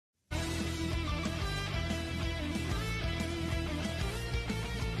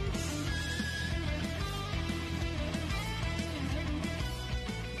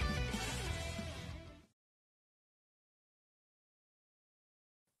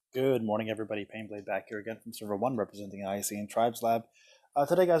Good morning, everybody. Payneblade back here again from Server 1, representing IC and Tribes Lab.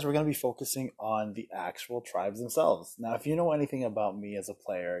 Today, guys, we're going to be focusing on the actual tribes themselves. Now, if you know anything about me as a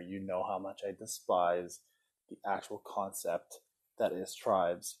player, you know how much I despise the actual concept that is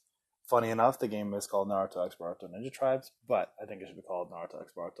tribes. Funny enough, the game is called Naruto X Boruto Ninja Tribes, but I think it should be called Naruto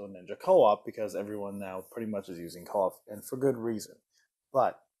X Boruto Ninja Co-op because everyone now pretty much is using co-op, and for good reason.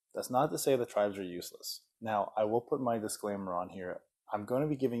 But that's not to say the tribes are useless. Now, I will put my disclaimer on here. I'm going to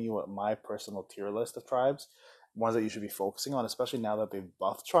be giving you my personal tier list of tribes, ones that you should be focusing on, especially now that they've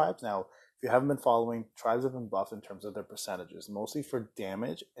buffed tribes. Now, if you haven't been following, tribes have been buffed in terms of their percentages, mostly for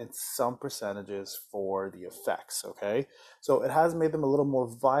damage and some percentages for the effects, okay? So it has made them a little more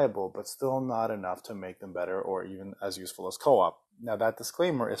viable, but still not enough to make them better or even as useful as co-op. Now, that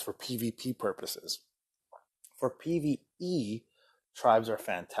disclaimer is for PvP purposes. For PvE, tribes are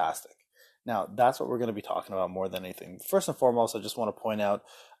fantastic. Now, that's what we're going to be talking about more than anything. First and foremost, I just want to point out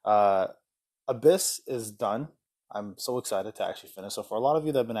Abyss is done. I'm so excited to actually finish. So for a lot of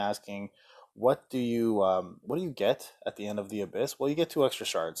you that have been asking, what do you get at the end of the Abyss? Well, you get 2 extra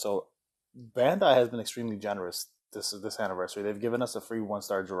shards. So Bandai has been extremely generous this anniversary. They've given us a free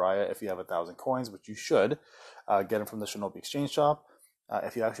 1-star Jiraiya if you have 1,000 coins, which you should get them from the Shinobi Exchange Shop.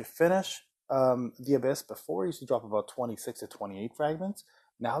 If you actually finish the Abyss, before used to drop about 26 to 28 fragments.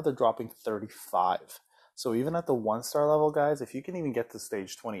 Now they're dropping 35. So even at the 1-star level, guys, if you can even get to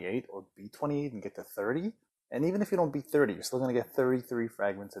stage 28 or beat 28 and get to 30, and even if you don't beat 30, you're still going to get 33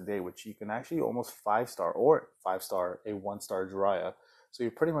 fragments a day, which you can actually almost 5-star or 5-star a 1-star Jiraiya. So you're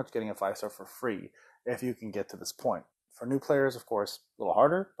pretty much getting a 5-star for free if you can get to this point. For new players, of course, a little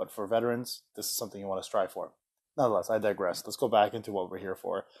harder, but for veterans, this is something you want to strive for. Nonetheless, I digress. Let's go back into what we're here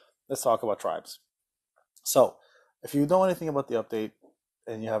for. Let's talk about tribes. So, if you know anything about the update,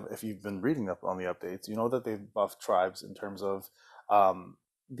 and if you've been reading up on the updates, you know that they've buffed tribes in terms of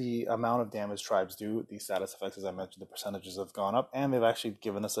the amount of damage tribes do. The status effects, as I mentioned, the percentages have gone up, and they've actually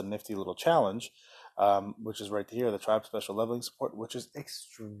given us a nifty little challenge, which is right here, the tribe special leveling support, which is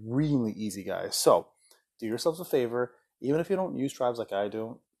extremely easy, guys. So, do yourselves a favor, even if you don't use tribes like I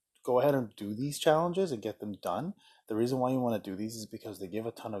do, go ahead and do these challenges and get them done. The reason why you want to do these is because they give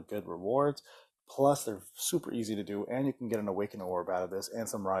a ton of good rewards. Plus, they're super easy to do, and you can get an Awakening Orb out of this and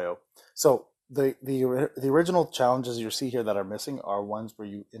some Ryo. So the original challenges you see here that are missing are ones where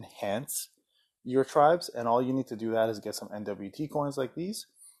you enhance your tribes, and all you need to do that is get some NWT coins like these,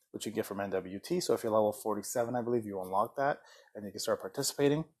 which you get from NWT. So if you're level 47, I believe, you unlock that, and you can start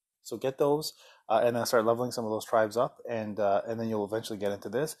participating. So get those, and then start leveling some of those tribes up, and then you'll eventually get into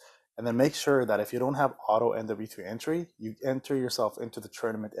this. And then make sure that if you don't have auto NW2 entry, you enter yourself into the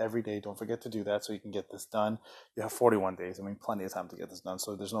tournament every day. Don't forget to do that so you can get this done. You have 41 days. I mean, plenty of time to get this done,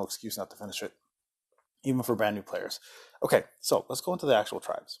 so there's no excuse not to finish it, even for brand new players. Okay, so let's go into the actual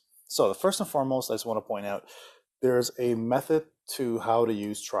tribes. So the first and foremost, I just want to point out, there's a method to how to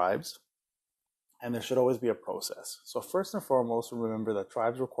use tribes, and there should always be a process. So first and foremost, remember that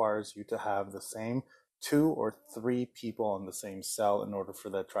tribes requires you to have the same 2 or 3 people on the same cell in order for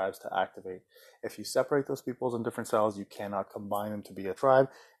the tribes to activate. If you separate those people in different cells, you cannot combine them to be a tribe.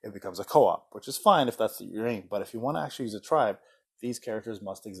 It becomes a co-op, which is fine if that's your aim. But if you want to actually use a tribe, these characters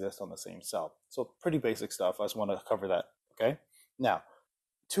must exist on the same cell. So pretty basic stuff. I just want to cover that, okay? Now,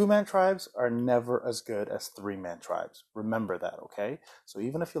 2-man tribes are never as good as 3-man tribes. Remember that, okay? So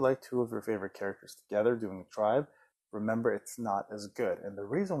even if you like 2 of your favorite characters together doing a tribe, remember it's not as good. And the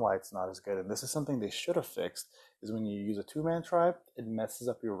reason why it's not as good, and this is something they should have fixed, is when you use a 2-man tribe, it messes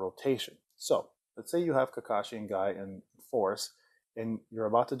up your rotation. So let's say you have Kakashi and Guy in Force, and you're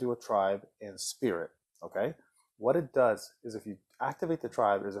about to do a tribe in Spirit, okay? What it does is if you activate the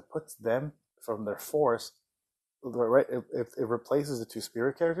tribe, is it puts them from their Force, right? It replaces the 2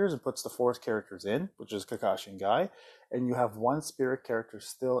 Spirit characters and puts the Force characters in, which is Kakashi and Guy, and you have 1 Spirit character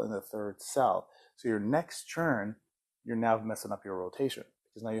still in the 3rd cell. So your next turn, you're now messing up your rotation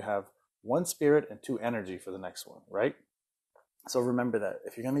because now you have 1 spirit and 2 energy for the next one, right? So remember that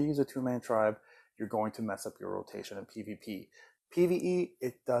if you're going to use a 2-man tribe, you're going to mess up your rotation in PvP. PvE,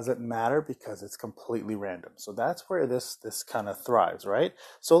 it doesn't matter because it's completely random. So that's where this kind of thrives, right?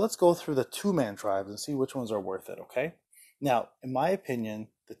 So let's go through the 2-man tribes and see which ones are worth it, okay? Now, in my opinion,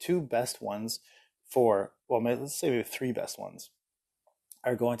 the 2 best ones let's say maybe 3 best ones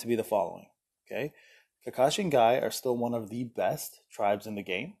are going to be the following, okay? Kakashi and Guy are still one of the best tribes in the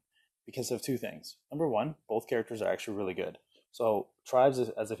game because of 2 things. Number 1, both characters are actually really good. So tribes,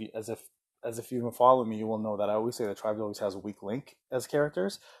 as if you follow me, you will know that I always say that tribes always has a weak link as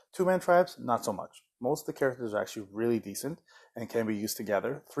characters. 2-man tribes, not so much. Most of the characters are actually really decent and can be used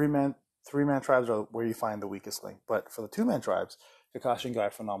together. 3-man tribes are where you find the weakest link. But for the 2-man tribes, Kakashi and Guy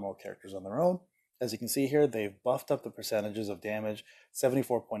are phenomenal characters on their own. As you can see here, they've buffed up the percentages of damage,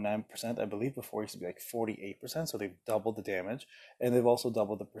 74.9%. I believe before it used to be like 48%, so they've doubled the damage, and they've also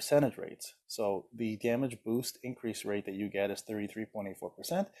doubled the percentage rates. So the damage boost increase rate that you get is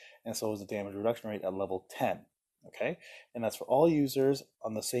 33.84%, and so is the damage reduction rate at level 10. Okay, and that's for all users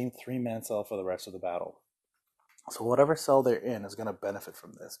on the same 3-man cell for the rest of the battle. So whatever cell they're in is going to benefit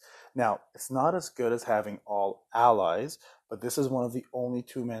from this. Now, it's not as good as having all allies, but this is one of the only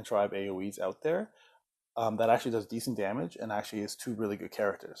 2-man tribe AoEs out there that actually does decent damage and actually is 2 really good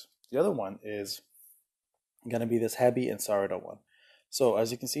characters. The other one is going to be this Hebi and Sarada one. So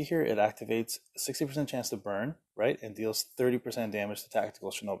as you can see here, it activates 60% chance to burn, right, and deals 30% damage to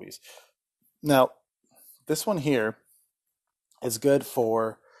tactical shinobis. Now, this one here is good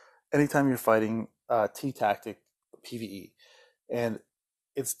for anytime you're fighting T-tactic PvE, and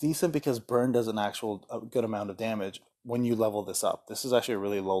it's decent because burn does a good amount of damage when you level this up. This is actually a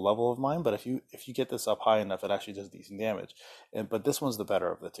really low level of mine, but if you get this up high enough, it actually does decent damage. But this one's the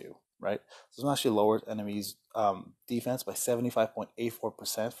better of the two, right? This one actually lowers enemies' defense by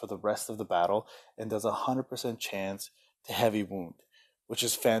 75.84% for the rest of the battle, and does 100% chance to heavy wound, which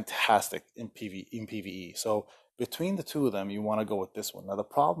is fantastic in PvE. So between the two of them, you want to go with this one. Now, the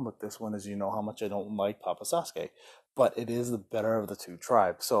problem with this one is you know how much I don't like Papa Sasuke, but it is the better of the 2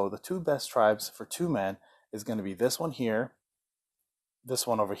 tribes. So the 2 best tribes for 2-man is going to be this one here, this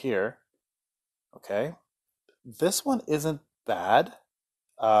one over here, okay? This one isn't bad.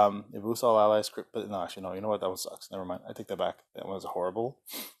 It boosts all allies, but no, actually, no, you know what? That one sucks. Never mind. I take that back. That one was horrible.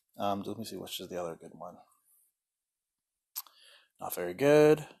 Let me see, which is the other good one. Not very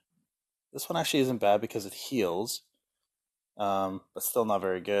good. This one actually isn't bad because it heals, but still not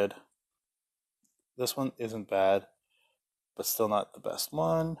very good. This one isn't bad, but still not the best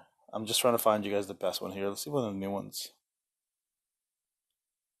one. I'm just trying to find you guys the best one here. Let's see one of the new ones.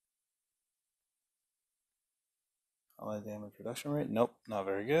 Ally damage reduction rate. Nope, not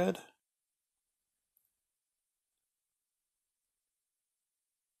very good.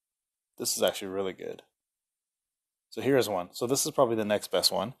 This is actually really good. So here's one. So this is probably the next best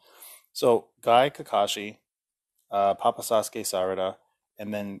one. So Guy, Kakashi, Papa Sasuke, Sarada,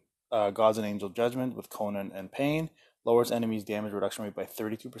 and then Gods and Angel Judgment with Conan and Pain. Lowers enemies' damage reduction rate by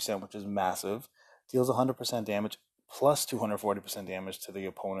 32%, which is massive. Deals 100% damage plus 240% damage to the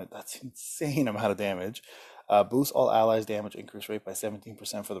opponent. That's insane amount of damage. Boosts all allies' damage increase rate by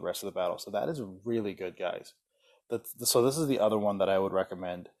 17% for the rest of the battle. So that is really good, guys. So this is the other one that I would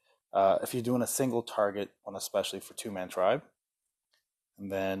recommend if you're doing a single target one, especially for 2-man tribe.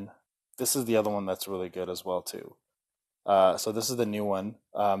 And then this is the other one that's really good as well too. So this is the new one.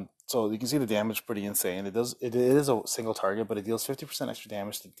 So you can see the damage pretty insane. It is a single target, but it deals 50% extra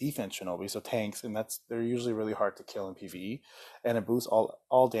damage to defense shinobi, so tanks, and they're usually really hard to kill in PvE. And it boosts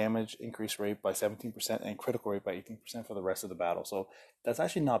all damage increase rate by 17% and critical rate by 18% for the rest of the battle. So that's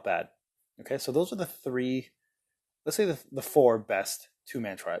actually not bad. Okay, so those are the 3, let's say the 4 best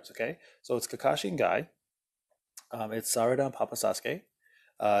 2-man tribes. Okay, so it's Kakashi and Guy, it's Sarada and Papa Sasuke,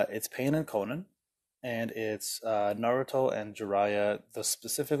 it's Pain and Conan, and it's Naruto and Jiraiya,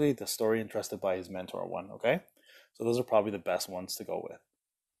 specifically the story entrusted by his mentor one, okay? So those are probably the best ones to go with.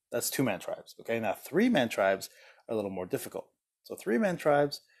 That's 2-man tribes, okay? Now 3-man tribes are a little more difficult. So 3-man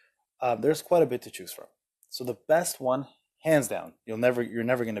tribes, there's quite a bit to choose from. So the best one, hands down, you're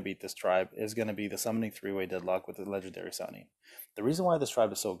never going to beat this tribe, is going to be the Summoning 3-Way Deadlock with the Legendary Sunny. The reason why this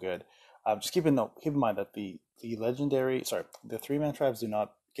tribe is so good, just keep in mind that the 3-man tribes do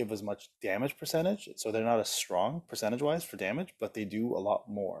not give as much damage percentage, so they're not as strong percentage-wise for damage, but they do a lot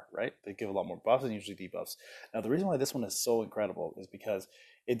more, right? They give a lot more buffs and usually debuffs. Now, the reason why this one is so incredible is because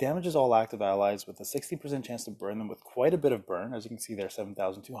it damages all active allies with a 60% chance to burn them with quite a bit of burn, as you can see there,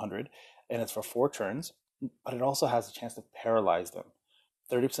 7,200, and it's for 4 turns, but it also has a chance to paralyze them.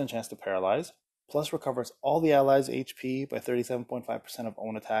 30% chance to paralyze, plus recovers all the allies' HP by 37.5% of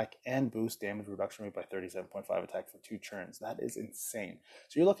own attack, and boosts damage reduction rate by 37.5 attack for 2 turns. That is insane.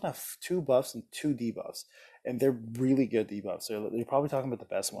 So you're looking at 2 buffs and 2 debuffs, and they're really good debuffs. So you're probably talking about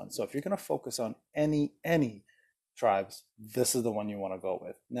the best one. So if you're going to focus on any tribes, this is the one you want to go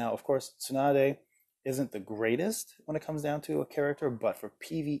with. Now, of course, Tsunade isn't the greatest when it comes down to a character, but for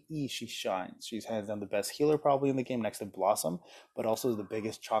PvE, she shines. She's hands down the best healer probably in the game next to Blossom, but also the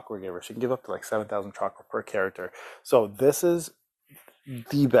biggest chakra giver. She can give up to like 7,000 chakra per character. So this is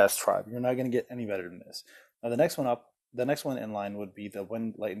the best tribe. You're not going to get any better than this. Now the next one in line would be the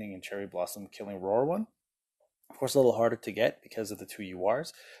Wind, Lightning, and Cherry Blossom Killing Roar one. Of course, a little harder to get because of the two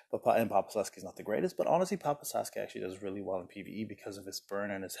URs, and Papa Sasuke is not the greatest. But honestly, Papa Sasuke actually does really well in PvE because of his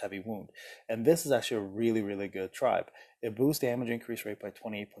burn and his heavy wound. And this is actually a really, really good tribe. It boosts damage increase rate by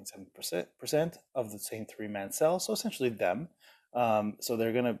 28.7% of the same three-man cell. So essentially them. So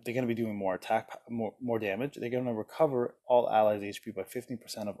they're gonna be doing more attack, more damage. They're gonna recover all allies' HP by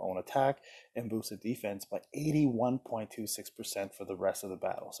 15% of own attack and boost the defense by 81.26% for the rest of the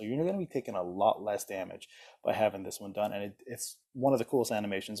battle. So you're gonna be taking a lot less damage by having this one done, and it's one of the coolest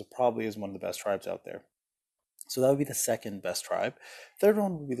animations. It probably is one of the best tribes out there. So that would be the second best tribe. Third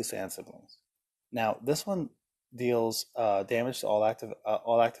one would be the Sand Siblings. Now this one deals damage to all active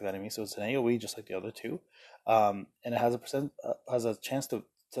enemies, so it's an AOE just like the other two, and it has a chance to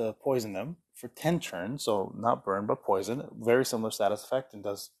poison them for 10 turns, so not burn but poison. Very similar status effect, and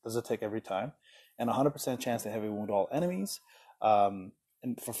does a tick every time, and 100% chance to heavy wound all enemies.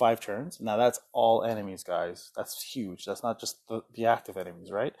 And for 5 turns. Now that's all enemies, guys. That's huge. That's not just the active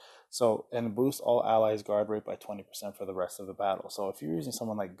enemies, right? So, and boost all allies guard rate by 20% for the rest of the battle. So if you're using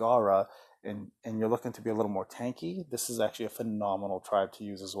someone like Gaara and you're looking to be a little more tanky, this is actually a phenomenal tribe to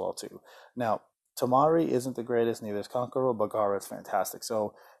use as well too. Now, Tamari isn't the greatest, neither is Kankuro, but Gaara is fantastic.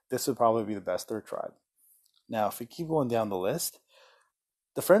 So this would probably be the best third tribe. Now, if we keep going down the list,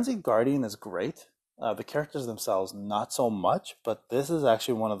 the Frenzied Guardian is great. The characters themselves, not so much, but this is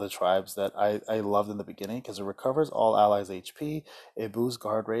actually one of the tribes that I loved in the beginning because it recovers all allies' HP, it boosts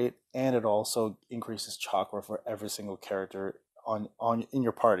guard rate, and it also increases chakra for every single character on in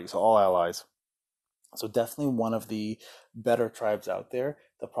your party, so all allies. So definitely one of the better tribes out there.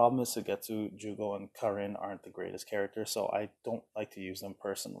 The problem is Sugetsu, Jugo, and Karin aren't the greatest characters, so I don't like to use them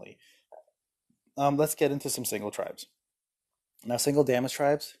personally. Let's get into some single tribes. Now, single damage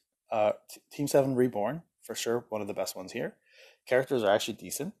tribes, Team 7 Reborn, for sure, one of the best ones here. Characters are actually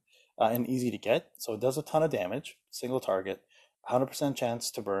decent and easy to get, so it does a ton of damage, single target, 100% chance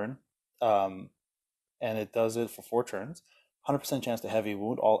to burn, um, and it does it for 4 turns. 100% chance to heavy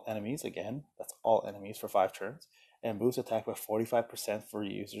wound all enemies, again, that's all enemies for 5 turns, and boost attack by 45% for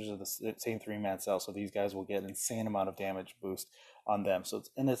users of the same three-man cell, so these guys will get an insane amount of damage boost on them. So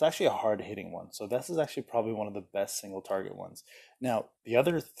it's actually a hard hitting one. So this is actually probably one of the best single target ones. Now the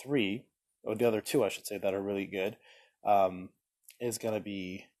other three, or the other two, I should say, that are really good, is gonna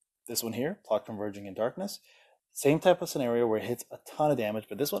be this one here, Plot Converging in Darkness. Same type of scenario where it hits a ton of damage,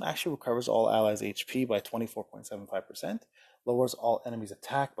 but this one actually recovers all allies' HP by 24.75%, lowers all enemies'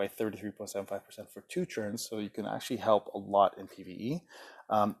 attack by 33.75% for 2 turns, so you can actually help a lot in PvE,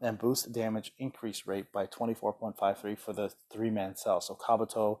 and boost damage increase rate by 24.53 for the three-man cell. So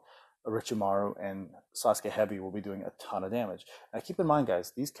Kabuto, Orochimaru, and Sasuke Heavy will be doing a ton of damage. Now keep in mind,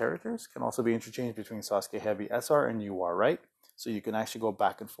 guys, these characters can also be interchanged between Sasuke Heavy SR and UR, right? So you can actually go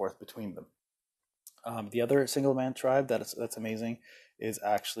back and forth between them. The other single man tribe that's amazing is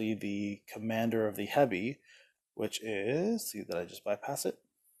actually the commander of the heavy, which is, see that I just bypass it?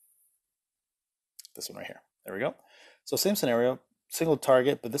 This one right here. There we go. So same scenario, single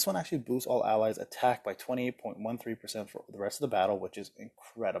target, but this one actually boosts all allies attack by 28.13% for the rest of the battle, which is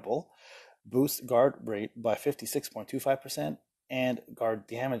incredible. Boosts guard rate by 56.25% and guard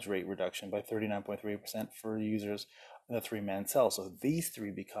damage rate reduction by 39.3% for users in a three-man cell. So these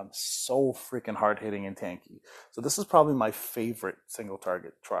three become so freaking hard-hitting and tanky. So this is probably my favorite single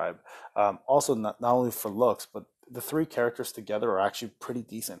target tribe. Also, not only for looks, but the three characters together are actually pretty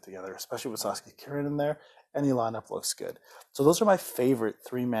decent together, especially with Sasuke Kirin in there. Any lineup looks good. So those are my favorite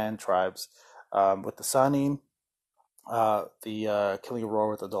three-man tribes, with the Sanin, the Killing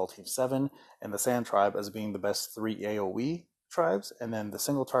Aurora with Adult Team 7, and the Sand Tribe as being the best 3 AoE tribes. And then the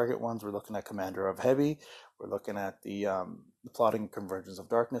single target ones, we're looking at Commander of Heavy, we're looking at the Plotting Convergence of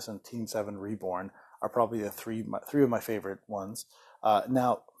Darkness, and Team 7 Reborn are probably the three of my favorite ones.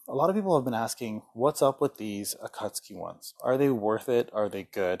 Now, a lot of people have been asking, what's up with these Akatsuki ones? Are they worth it? Are they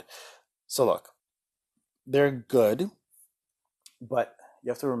good? So look, they're good, but you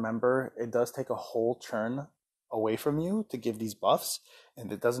have to remember it does take a whole turn away from you to give these buffs,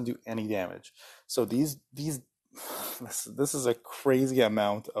 and it doesn't do any damage. So these this is a crazy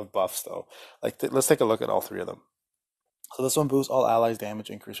amount of buffs though. Like let's take a look at all three of them. So this one boosts all allies damage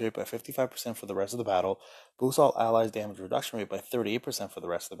increase rate by 55% for the rest of the battle, boosts all allies damage reduction rate by 38% for the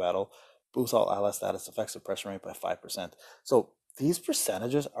rest of the battle, boosts all ally status effect suppression rate by 5%. So these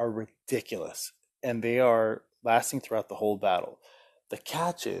percentages are ridiculous, and they are lasting throughout the whole battle. The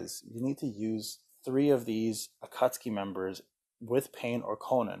catch is you need to use 3 of these Akatsuki members with Pain or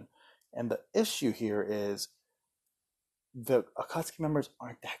Conan. And the issue here is the Akatsuki members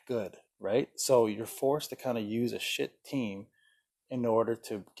aren't that good, right? So you're forced to kind of use a shit team in order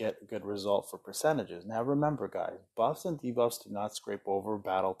to get a good result for percentages. Now remember guys, buffs and debuffs do not scrape over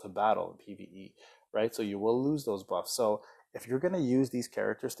battle to battle in PvE, right? So you will lose those buffs. So if you're going to use these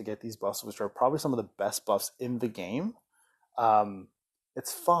characters to get these buffs, which are probably some of the best buffs in the game, um,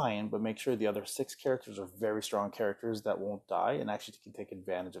 it's fine, but make sure the other 6 characters are very strong characters that won't die and actually can take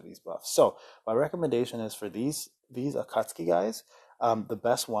advantage of these buffs. So my recommendation is for these Akatsuki guys, the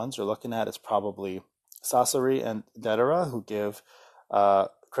best ones you're looking at is probably Sasori and Dedera, who give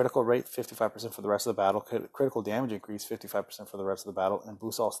critical rate 55% for the rest of the battle, critical damage increase 55% for the rest of the battle, and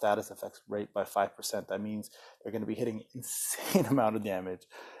boost all status effects rate by 5%. That means they're going to be hitting insane amount of damage.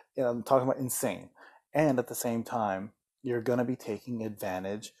 I'm talking about insane. And at the same time, you're going to be taking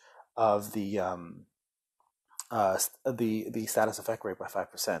advantage of the status effect rate by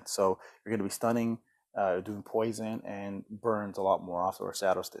 5%. So you're going to be stunning, doing poison, and burns a lot more off, or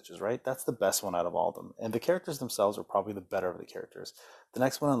shadow stitches, right? That's the best one out of all of them. And the characters themselves are probably the better of the characters. The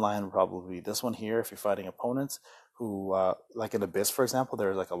next one in line would probably be this one here. If you're fighting opponents who, like in Abyss, for example,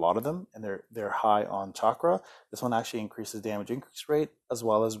 there's like a lot of them, and they're high on chakra. This one actually increases damage increase rate, as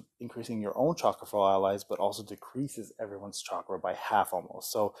well as increasing your own chakra for all allies, but also decreases everyone's chakra by half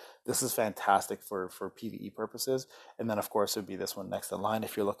almost. So this is fantastic for PvE purposes. And then of course it would be this one next in line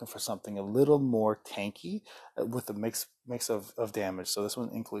if you're looking for something a little more tanky with a mix of damage. So this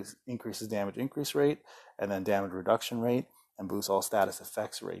one increases damage increase rate, and then damage reduction rate, and boosts all status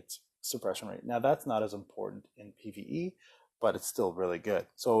effects rates suppression rate. Now that's not as important in PvE, but it's still really good.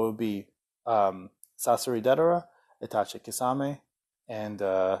 So it would be Sasori Dedera, Itachi Kisame, and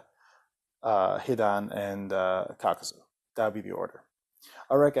Hidan and Kakazu. That would be the order.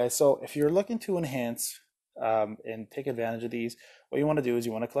 All right, guys. So if you're looking to enhance and take advantage of these, what you want to do is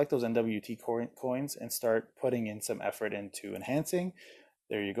you want to collect those NWT coins and start putting in some effort into enhancing.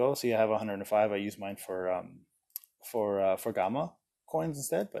 There you go. See, I have 105. I use mine for Gamma coins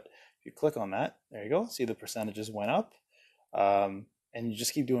instead, but if you click on that, there you go. See the percentages went up. And you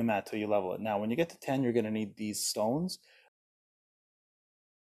just keep doing that till you level it. Now, when you get to 10, you're going to need these stones.